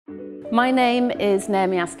My name is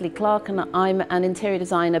Naomi Astley Clarke and I'm an interior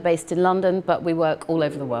designer based in London, but we work all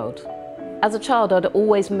over the world. As a child, I'd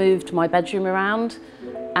always moved my bedroom around,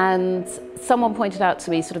 and someone pointed out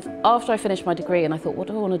to me sort of after I finished my degree, and I thought, what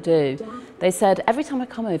do I want to do? They said, every time I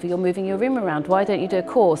come over, you're moving your room around. Why don't you do a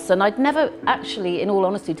course? And I'd never actually, in all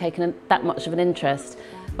honesty, taken that much of an interest.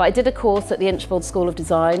 But I did a course at the Inchbold School of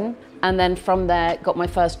Design, and then from there got my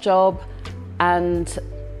first job, and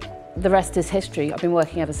the rest is history. I've been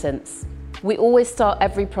working ever since. We always start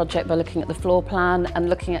every project by looking at the floor plan and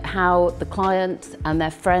looking at how the client and their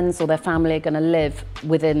friends or their family are going to live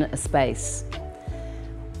within a space.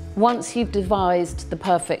 Once you've devised the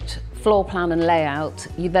perfect floor plan and layout,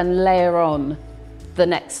 you then layer on the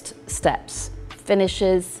next steps: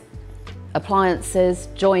 finishes, appliances,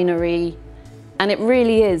 joinery, and it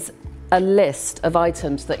really is a list of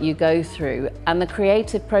items that you go through, and the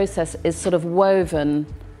creative process is sort of woven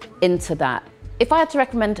into that. If I had to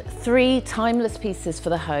recommend 3 timeless pieces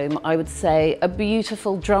for the home, I would say a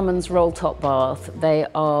beautiful Drummond's roll-top bath. They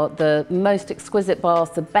are the most exquisite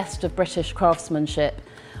bath, the best of British craftsmanship.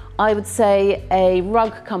 I would say a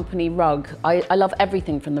rug company rug. I love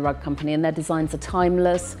everything from the rug company, and their designs are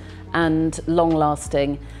timeless and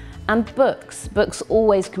long-lasting. And books. Books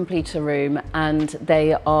always complete a room, and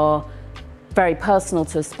they are very personal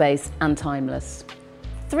to a space and timeless.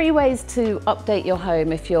 3 ways to update your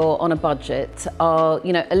home if you're on a budget are,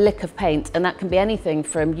 a lick of paint, and that can be anything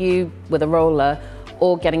from you with a roller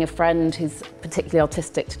or getting a friend who's particularly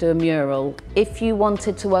artistic to do a mural. If you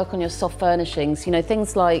wanted to work on your soft furnishings,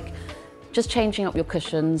 things like just changing up your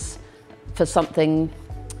cushions for something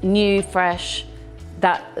new, fresh,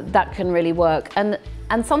 that can really work. And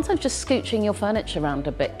sometimes just scooching your furniture around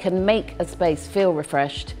a bit can make a space feel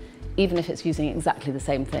refreshed, even if it's using exactly the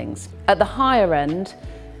same things. At the higher end,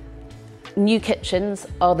 new kitchens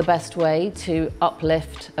are the best way to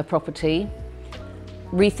uplift a property.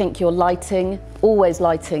 Rethink your lighting. Always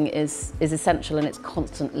lighting is essential, and it's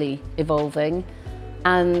constantly evolving.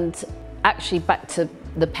 And actually, back to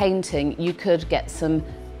the painting, you could get some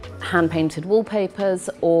hand-painted wallpapers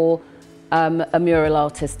or a mural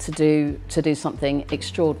artist to do something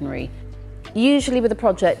extraordinary. Usually with a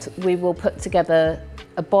project, we will put together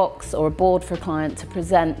a box or a board for a client to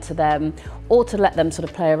present to them, or to let them sort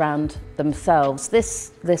of play around themselves.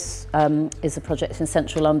 This is a project in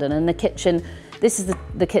central London, and the kitchen, this is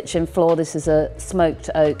the kitchen floor, this is a smoked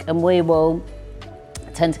oak, and we will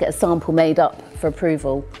tend to get a sample made up for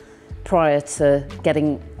approval prior to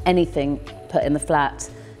getting anything put in the flat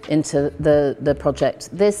into the project.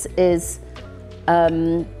 This is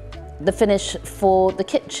the finish for the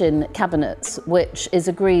kitchen cabinets, which is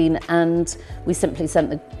a green, and we simply sent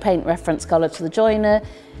the paint reference colour to the joiner.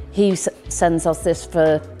 He sends us this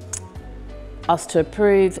for us to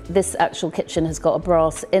approve. This actual kitchen has got a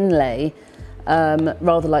brass inlay,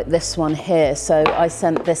 rather like this one here, so I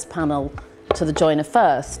sent this panel to the joiner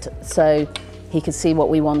first so he could see what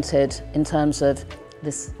we wanted in terms of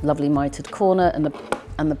this lovely mitered corner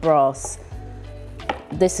and the brass.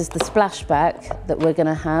 This is the splashback that we're going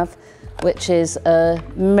to have, which is a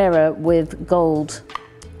mirror with gold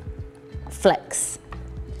flecks.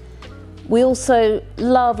 We also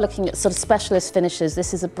love looking at sort of specialist finishes.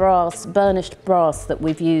 This is a burnished brass that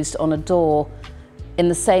we've used on a door in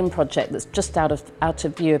the same project that's just out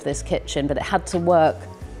of view of this kitchen, but it had to work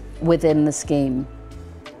within the scheme.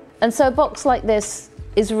 And so a box like this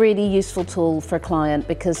is a really useful tool for a client,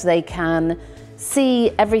 because they can see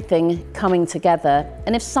everything coming together,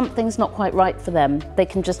 and if something's not quite right for them, they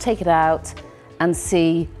can just take it out and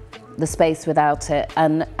see the space without it,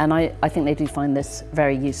 and I think they do find this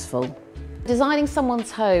very useful. Designing someone's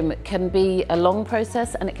home can be a long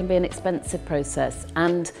process, and it can be an expensive process,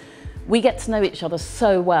 and we get to know each other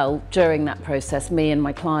so well during that process, me and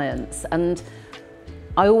my clients, and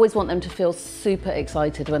I always want them to feel super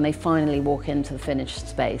excited when they finally walk into the finished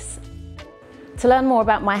space. To learn more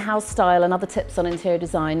about my house style and other tips on interior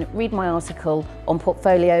design, read my article on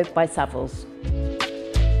Portfolio by Savills.